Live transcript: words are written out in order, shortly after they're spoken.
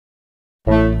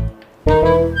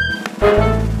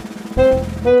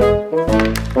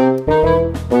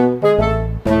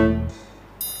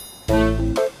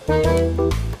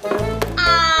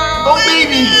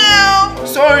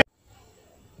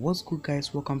good,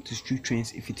 guys? Welcome to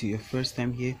Streetstrend. If it's your first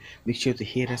time here, make sure to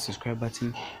hit that subscribe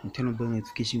button and turn on bell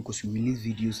notification because we release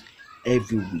videos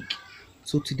every week.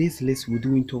 So today's list, we're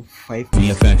doing top 5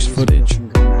 VFX footage.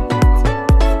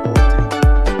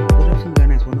 Vodafone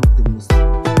Ghana is one of the most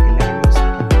hilarious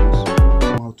people who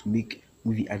know how to make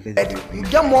movie adverts. You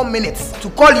get more minutes to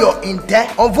call your Inter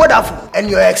on Vodafone and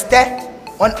your Exter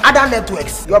on other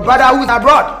networks. Your brother who's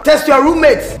abroad, test your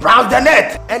roommates, browse the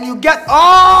net, and you get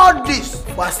all this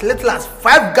for as little as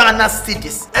 5 Ghana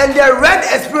cedis. And the red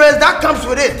experience that comes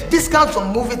with it, discounts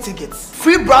on movie tickets,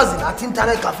 free browsing at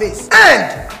internet cafes,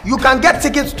 and you can get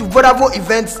tickets to Vodafone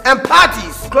events and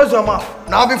parties. Close your mouth.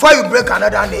 Now before you break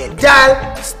another nail,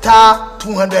 dial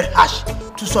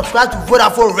 *200# to subscribe to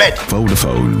Vodafone Red.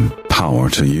 Vodafone, power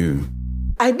to you.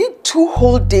 I need 2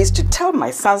 whole days to tell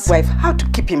my son's wife how to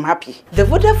keep him happy. The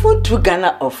Vodafone 2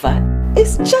 Ghana offer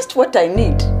is just what I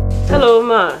need. Hello,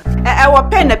 ma. Our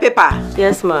pen and paper.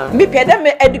 Yes, ma. Me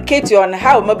me educate you on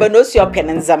how my knows your pen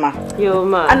and zama. Yo,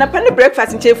 ma. And a penny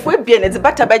breakfast in chef we be it's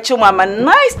better by mama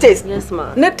nice taste. Yes,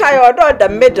 ma. Neta your door the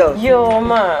middle. Yo,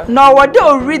 ma. Now what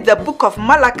do read the book of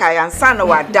Malachi and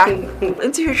Sanawada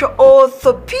until you show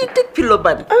orthopedic pillow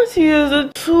bed. I'm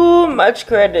using too much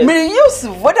credit. Me use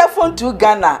Vodafone 2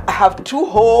 Ghana. I have 2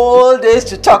 whole days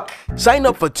to talk. Sign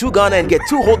up for 2 Ghana and get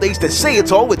 2 whole days to say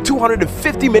it all with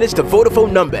 250 minutes to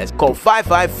Vodafone numbers. Call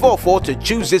 5544 to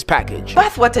choose this package.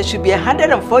 Bathwater should be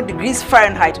 104 degrees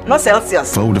Fahrenheit, not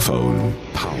Celsius. Vodafone,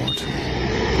 power to you.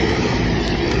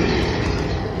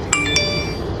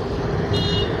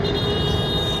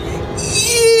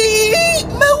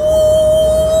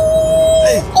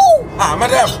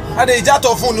 Madam, I did that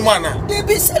of phone, man.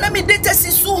 Baby, send me data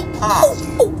sisu.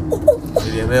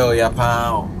 Ya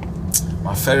pao.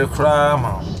 My ferry cram.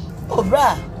 Oh,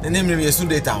 bra. The name is soon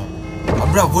data. My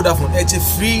bra Vodafone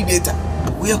it's free data.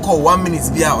 We call 1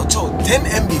 minute be out. 10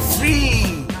 MB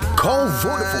free. Call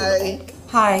Vodafone.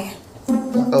 Hi.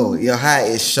 Oh, your hi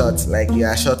is short, like you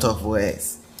are short of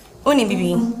words. Only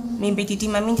baby. Maybe titi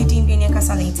mami titi be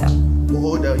kasa later.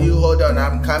 Hold on,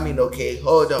 I'm coming, okay?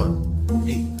 Hold on.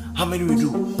 Hey, how many we do?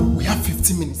 We have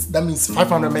 15 minutes. That means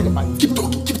 500 megabytes.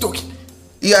 Keep talking.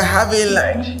 You are having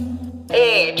lunch.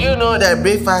 Hey, do you know that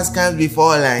breakfast comes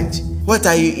before lunch? What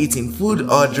are you eating, food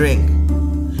or drink?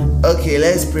 Okay,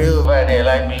 let's pray over there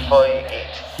like before you eat.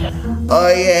 Oh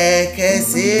yeah,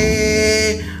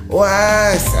 Kesi.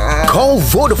 Call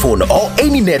Vodafone or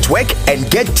any network and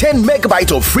get 10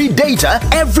 megabytes of free data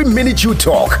every minute you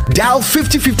talk. Dial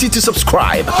 5050 to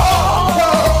subscribe.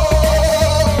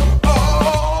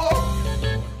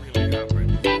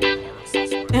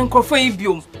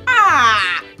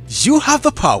 You have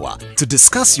the power to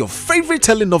discuss your favorite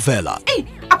telenovela. Hey,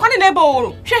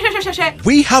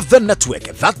 We have the network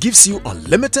that gives you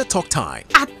unlimited talk time.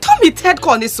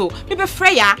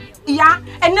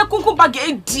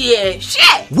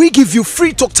 We give you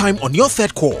free talk time on your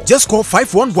third call. Just call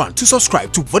 511 to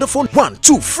subscribe to Vodafone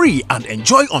 1-2 free and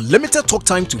enjoy unlimited talk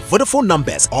time to Vodafone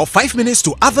numbers or 5 minutes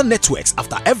to other networks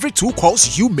after every 2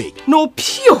 calls you make. no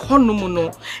pure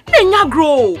honomono. Nenya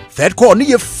grow. Third call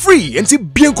ni free until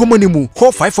bien komonimu.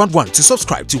 Call 511 to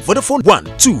subscribe to Vodafone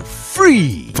 1-2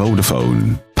 free.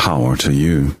 Vodafone, power to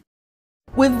you.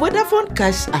 With Vodafone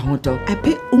Cash Ahunto, I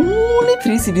pay only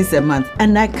 3 cedis a month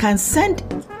and I can send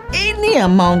any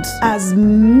amount as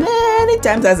many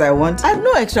times as I want at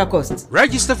no extra cost.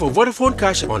 Register for Vodafone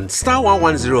Cash on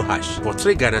 *110# for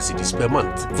 3 Ghana cedis per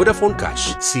month. Vodafone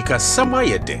Cash, Sika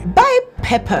Samayede. Buy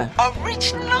pepper.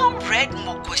 Original red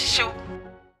mokosho.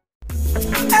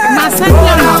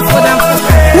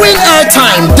 Win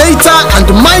airtime, data, and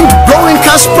mind-blowing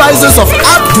cash prizes of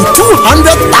up to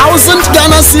 200,000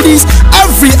 Ghana cedis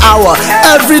every hour,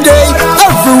 every day,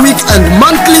 every week, and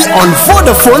monthly on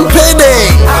Vodafone Payday.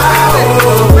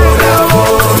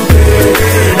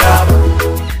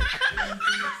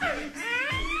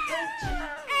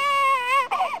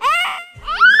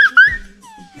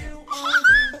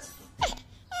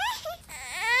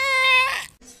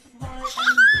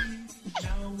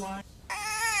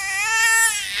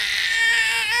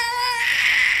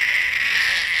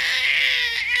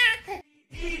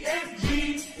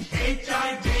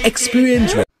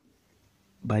 Experience.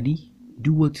 Buddy,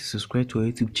 do what to subscribe to our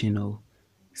YouTube channel.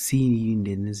 See you in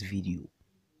the next video.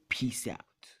 Peace out.